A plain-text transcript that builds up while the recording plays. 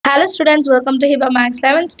Hello students, welcome to Hiba Max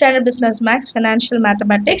 11th Standard Business Max Financial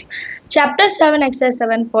Mathematics Chapter 7 Exercise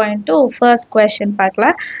 7.2 First question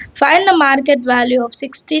பார்க்கலாம். Find the market value of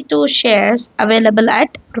 62 shares available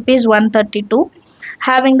at rupees 132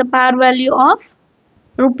 having the par value of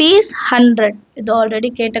rupees 100. இது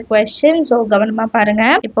already கேட்ட question, so கவனமா பாருங்க.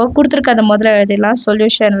 இப்போ கொடுத்திருக்கத முதல்ல எழுதிடலாம்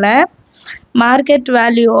சொல்யூஷன்ல. Market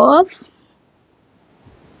value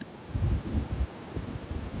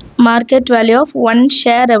of one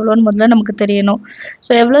share எவ்வளோன்னு முதல்ல நமக்கு தெரியணும்.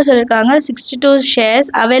 ஸோ எவ்வளோ சொல்லியிருக்காங்க 62 shares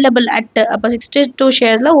available at அப்போ 62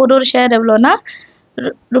 ஷேரில் ஒரு ஷேர் எவ்வளோனா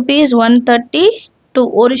rupees 132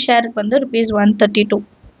 ஒரு ஷேருக்கு வந்து rupees 132.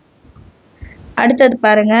 அடுத்தது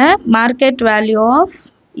பாருங்க மார்க்கெட் வேல்யூ ஆஃப்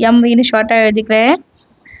எம்வின்னு ஷார்ட்டாக எழுதிக்கிறேன்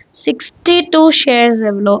 62 ஷேர்ஸ்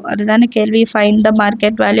எவ்வளோ அதுதானே கேள்வி. Find the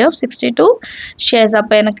market value of 62 shares.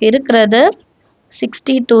 அப்போ எனக்கு இருக்கிறது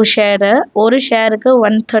 62 ஷேரு ஒரு ஷேருக்கு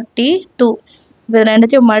 132. இது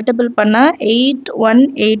ரெண்டுத்தையும் மல்டிபிள் பண்ணால்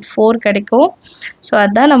 8184 கிடைக்கும். ஸோ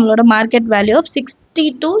அதுதான் நம்மளோட market value of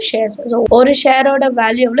 62 shares. So ஒரு ஷேரோட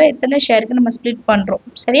வேல்யூவில் எத்தனை ஷேருக்கு நம்ம ஸ்ப்ளிட் பண்ணுறோம்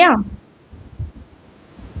சரியா.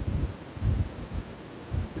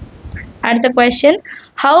 அடுத்த question,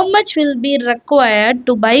 how much will be required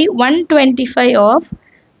to buy 125 of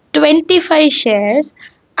 25 shares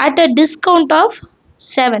at a discount of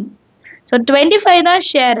 7? So 25 தான்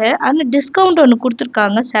ஷேரு, ஆனால் டிஸ்கவுண்ட் ஒன்று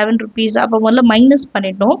கொடுத்துருக்காங்க 7 rupees. அப்போ முதல்ல மைனஸ்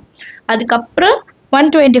பண்ணிட்டோம், அதுக்கப்புறம்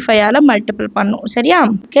 125ஆல் மல்டிபிள் பண்ணோம் சரியா.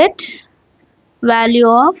 Get value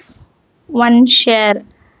of one share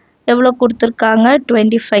எவ்வளோ கொடுத்துருக்காங்க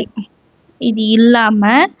 25. இது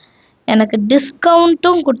இல்லாமல் எனக்கு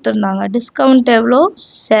டிஸ்கவுண்ட்டும் கொடுத்துருந்தாங்க. டிஸ்கவுண்ட் எவ்வளோ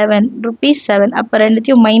 7 rupees 7. அப்போ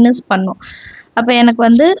ரெண்டுத்தையும் மைனஸ் பண்ணோம். அப்போ எனக்கு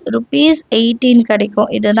வந்து rupees 18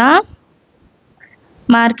 கிடைக்கும். இதுதான்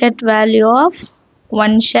market value of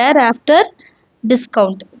one share after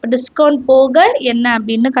discount. இப்போ டிஸ்கவுண்ட் போக என்ன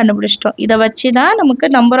அப்படின்னு கண்டுபிடிச்சிட்டோம். இதை வச்சு தான் நமக்கு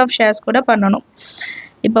நம்பர் ஆஃப் ஷேர்ஸ் கூட பண்ணணும்.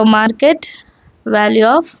 இப்போ மார்க்கெட் வேல்யூ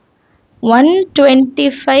ஆஃப்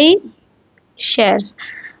 125 ஷேர்ஸ்.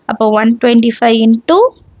 அப்போ 125 இன்ட்டு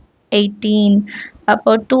 18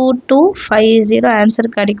 அப்போ 2250 ஆன்சர்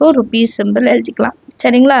கிடைக்கும். ருபீஸ் சிம்பிள் எழுதிக்கலாம்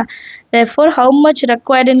சரிங்களா. therefore how much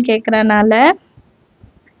requiredன்னு கேட்குறனால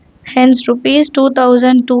hence rupees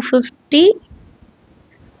 2250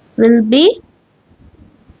 will be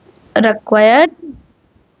required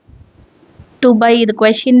to buy. இது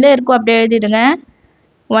questionல இருக்கும் அப்படியே எழுதிடுங்க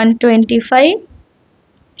 125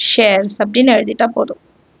 shares அப்படின்னு எழுதிட்டா போதும்.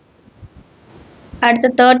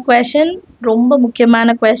 அடுத்த third question ரொம்ப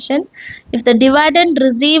முக்கியமான question. if the dividend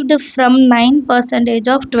received from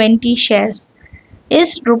 9% of 20 shares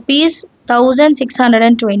is rupees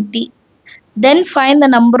 1620 then find the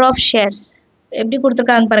number of shares. எப்படி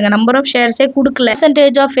கொடுத்துருக்காங்க பாருங்க, நம்பர் ஆஃப் ஷேர்ஸே கொடுக்கல,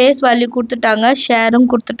 பர்சன்டேஜ் ஆஃப் ஃபேஸ் வேல்யூ கொடுத்துட்டாங்க, ஷேரும்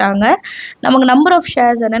கொடுத்துட்டாங்க. நமக்கு நம்பர் ஆஃப்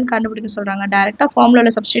ஷேர்ஸ் என்னன்னு கண்டுபிடிக்க சொல்கிறாங்க. டேரெக்டாக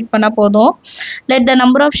ஃபார்முலாவில் சப்ஸ்டியூட் பண்ணால் போதும். Let the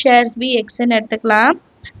number of shares B எக்ஸ்ன்னு எடுத்துக்கலாம்.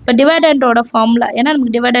 இப்போ டிவைடண்டோட ஃபார்முலா ஏன்னா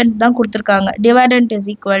நமக்கு டிவைடண்ட் தான் கொடுத்துருக்காங்க. Dividend is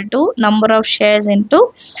equal to number of shares into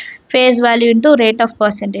face value into rate of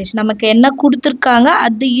percentage. நமக்கு என்ன கொடுத்துருக்காங்க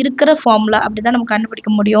அது இருக்கிற ஃபார்முலா அப்படி தான் நம்ம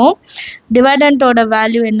கண்டுபிடிக்க முடியும். டிவைடண்டோட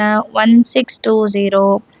வேல்யூ என்ன 1620.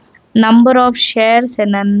 நம்பர் ஆஃப் ஷேர்ஸ்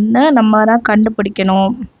என்னன்னு நம்ம தான்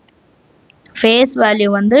கண்டுபிடிக்கணும். ஃபேஸ் வேல்யூ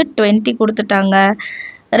வந்து 20 கொடுத்துட்டாங்க.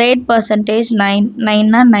 Rate percentage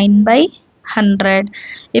 9னா 9/100.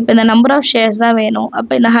 இப்போ இந்த நம்பர் ஆஃப் ஷேர்ஸ் தான் வேணும்.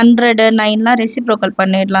 அப்போ இந்த 100 9லாம் ரெசிப்ரோக்கல்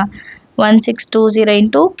பண்ணிடலாம். 1620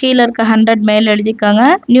 இன்ட்டு கீழே இருக்க 100 மேலே எழுதிக்காங்க,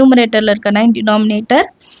 நியூமரேட்டரில் இருக்க 9 டினாமினேட்டர்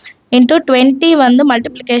இன்ட்டு 20 வந்து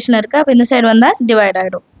மல்டிப்ளிகேஷன் இருக்குது. அப்போ இந்த சைடு வந்தால் டிவைட்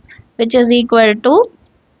ஆகிடும் which is equal to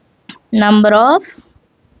number of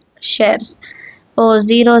shares. இப்போது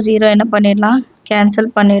 0 0 என்ன பண்ணிடலாம்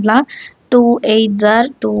கேன்சல் பண்ணிடலாம். 2 8s are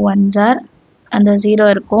 2 1s are அந்த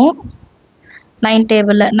 0 இருக்கும். 9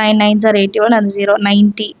 டேபிளில் 9 9s are 81 அந்த 0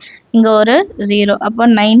 90 இங்கே ஒரு 0. அப்போ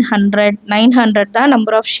 900 தான்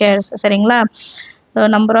நம்பர் ஆஃப் ஷேர்ஸ் சரிங்களா. So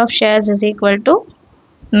number of shares is equal to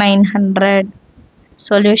 900.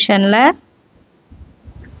 சொல்யூஷனில்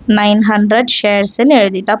 900 ஷேர்ஸ்ன்னு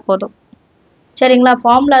எழுதிட்டா போதும் சரிங்களா.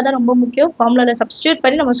 ஃபார்முலா தான் ரொம்ப முக்கியம். ஃபார்முலாவில் சப்ஸ்டியூட்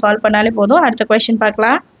பண்ணி நம்ம சால்வ் பண்ணாலே போதும். அடுத்த கொஸ்டின்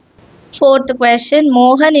பார்க்கலாம். Fourth question,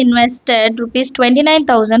 Mohan invested rupees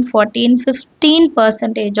 29,014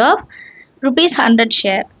 15% of rupees 100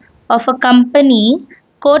 share of a company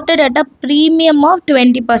quoted at a premium of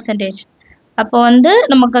 20%. அப்போ வந்து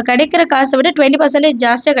நமக்கு கிடைக்கிற காசை விட 20%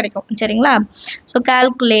 ஜாஸ்தியாக கிடைக்கும் சரிங்களா. So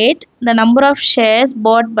calculate the number of shares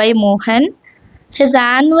bought by Mohan, his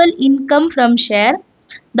annual income from share,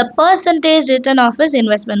 the percentage return of his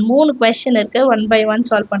investment. 3 question இருக்குது, 1 by 1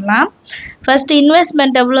 சால்வ் பண்ணலாம். ஃபர்ஸ்ட்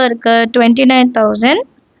இன்வெஸ்ட்மெண்ட் எவ்வளோ இருக்குது 29,000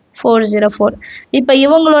 404. இப்போ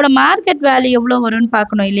இவங்களோட மார்க்கெட் வேல்யூ எவ்வளோ வரும்னு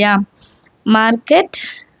பார்க்கணும் இல்லையா? Market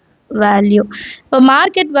value. இப்போ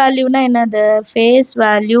மார்க்கெட் வேல்யூனா என்னது? Face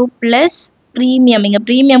value plus premium. இங்கே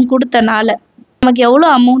ப்ரீமியம் கொடுத்தனால நமக்கு எவ்வளோ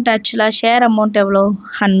அமௌண்ட், ஆக்சுவலாக ஷேர் அமௌண்ட் எவ்வளோ?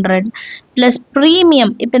 100 ப்ளஸ்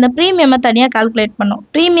ப்ரீமியம். இப்போ இந்த ப்ரீமியமை தனியாக கால்குலேட் பண்ணோம்.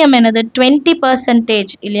 ப்ரீமியம் என்னது?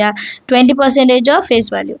 20% இல்லையா? 20% ஆஃப் ஃபேஸ்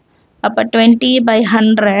வேல்யூ. அப்போ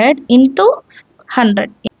 20/100 இன்ட்டு 100.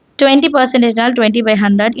 20%னால்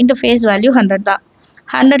 20/100 இன்ட்டு ஃபேஸ் வேல்யூ 100 தான்.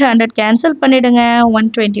 100 கேன்சல் பண்ணிவிடுங்க.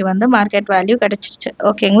 120 வந்து மார்க்கெட் வேல்யூ கிடச்சிருச்சு.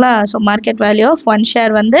 ஓகேங்களா? So market value of 1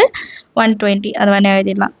 share வந்து 120. அது வேணால்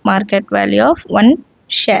எழுதிடலாம். Market value of 1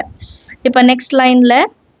 share. இப்போ நெக்ஸ்ட் லைனில்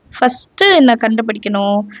ஃபஸ்ட்டு என்ன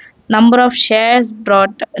கண்டுபிடிக்கணும்? நம்பர் ஆஃப் ஷேர்ஸ்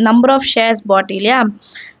பாட் இல்லையா?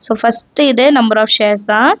 ஸோ ஃபஸ்ட்டு இது நம்பர் ஆஃப் ஷேர்ஸ்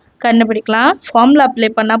தான் கண்டுபிடிக்கலாம். ஃபார்முலா அப்ளை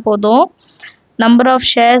பண்ணால் போதும். Number of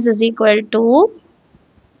shares is equal to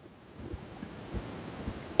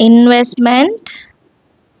investment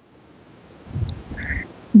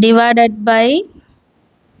divided by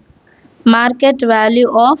market value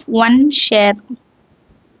of 1 share.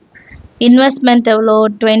 Investment எவ்வளோ?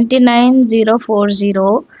 29040.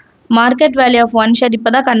 மார்க்கெட் வேல்யூ ஆஃப் 1 ஷேர் இப்போ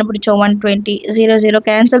தான் கண்டுபிடிச்சோம் 120. 00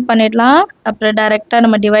 கேன்சல் பண்ணிடலாம். அப்புறம் டைரெக்டாக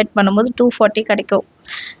நம்ம டிவைட் பண்ணும்போது 240 கிடைக்கும்.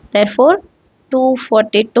 therefore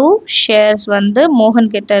 242 ஷேர்ஸ் வந்து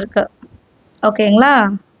மோகன் கிட்ட இருக்கு. ஓகேங்களா?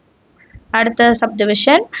 அடுத்த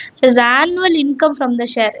subdivision his annual income from the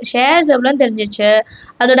shares எவ்வளோன்னு தெரிஞ்சிச்சு.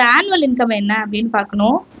 அதோட ஆனுவல் இன்கம் என்ன அப்படின்னு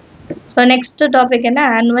பார்க்கணும். ஸோ நெக்ஸ்ட் டாபிக் என்ன?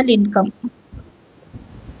 Annual income.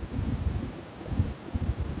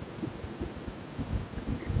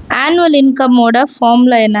 ஆனுவல் இன்கமோட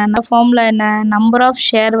ஃபார்முலா என்ன? நம்பர் ஆஃப்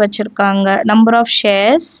ஷேர் வச்சுருக்காங்க. நம்பர் ஆஃப்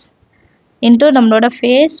ஷேர்ஸ் இன்ட்டு நம்மளோட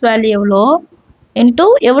ஃபேஸ் வேல்யூ எவ்வளோ இன்ட்டு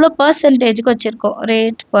எவ்வளோ பர்சன்டேஜுக்கு வச்சுருக்கோம்?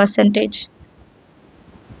 Rate percentage.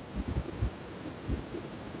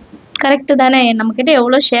 கரெக்டு தானே? நம்மக்கிட்ட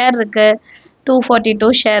எவ்வளோ ஷேர் இருக்குது? 242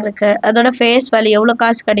 ஷேர் இருக்குது. அதோட ஃபேஸ் வேல்யூ எவ்வளோ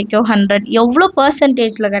காசு கிடைக்கும்? 100. எவ்வளோ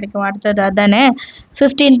பர்சன்டேஜில் கிடைக்கும்? அடுத்தது அதானே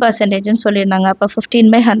 15%ன்னு சொல்லியிருந்தாங்க. அப்போ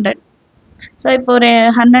 15/100. ஸோ இப்போ ஒரு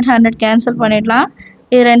 100 கேன்சல் பண்ணிடலாம்.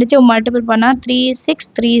 இது ரெண்டுத்தையும் மல்டிபிள் பண்ணால்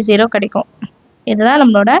 3630 கிடைக்கும். இதுதான்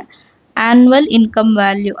நம்மளோட ஆனுவல் இன்கம்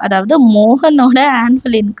வேல்யூ, அதாவது மோகனோட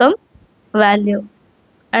ஆனுவல் இன்கம் வேல்யூ.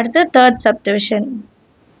 அடுத்து தேர்ட்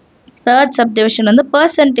சப்டிவிஷன் வந்து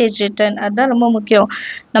பர்சன்டேஜ் ரிட்டர்ன். அதுதான் ரொம்ப முக்கியம்.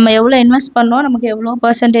 நம்ம எவ்வளோ இன்வெஸ்ட் பண்ணோம், நமக்கு எவ்வளோ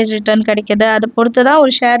பர்சன்டேஜ் ரிட்டர்ன் கிடைக்கிது, அதை பொறுத்து தான்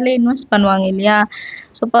ஒரு ஷேர்லேயே இன்வெஸ்ட் பண்ணுவாங்க இல்லையா?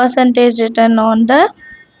 So percentage return on the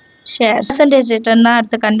share. Percentage return தான்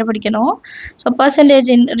அடுத்து கண்டுபிடிக்கணும். ஸோ பர்சன்டேஜ்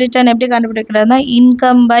ரிட்டர்ன் எப்படி கண்டுபிடிக்கிறதுனா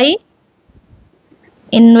இன்கம் பை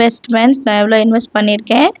இன்வெஸ்ட்மெண்ட். நான் எவ்வளோ இன்வெஸ்ட்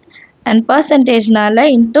பண்ணியிருக்கேன் அண்ட் பர்சன்டேஜ்னால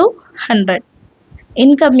இன்ட்டு 100.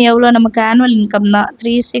 இன்கம் எவ்வளோ? நமக்கு ஆனுவல் இன்கம் தான்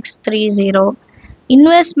 3630.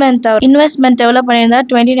 இன்வெஸ்ட்மெண்ட் எவ்வளோ பண்ணியிருந்தா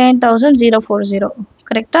 29,040.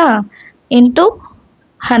 கரெக்டா? Into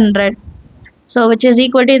 100. So which is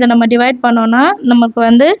equal to இதை நம்ம டிவைட் பண்ணோன்னா நமக்கு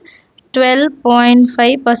வந்து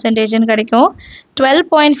 12.5% கிடைக்கும்.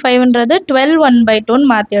 12.5ன்றது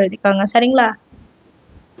 12/1/2ன்னு மாற்றி எழுதிக்காங்க. சரிங்களா?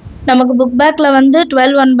 நமக்கு புக் பேக்கில் வந்து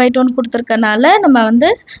 12/1/2ன்னு கொடுத்துருக்கனால நம்ம வந்து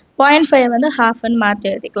 0.5 வந்து ஹாஃப்னு மாற்றி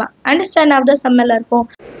எழுதிக்கலாம். அண்டர்ஸ்டாண்ட் ஆஃப் த சம்மில் இருக்கும்.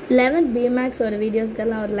 11th BMAXோட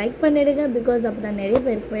வீடியோஸ்க்கெல்லாம் ஒரு லைக் பண்ணிடுங்க. பிகாஸ் அப்போ தான் நிறைய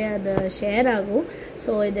பேருக்கு போய் அது ஷேர் ஆகும்.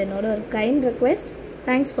 ஸோ இது என்னோட ஒரு கைண்ட் ரெக்வெஸ்ட்.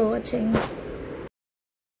 தேங்க்ஸ் ஃபார் வாட்சிங்.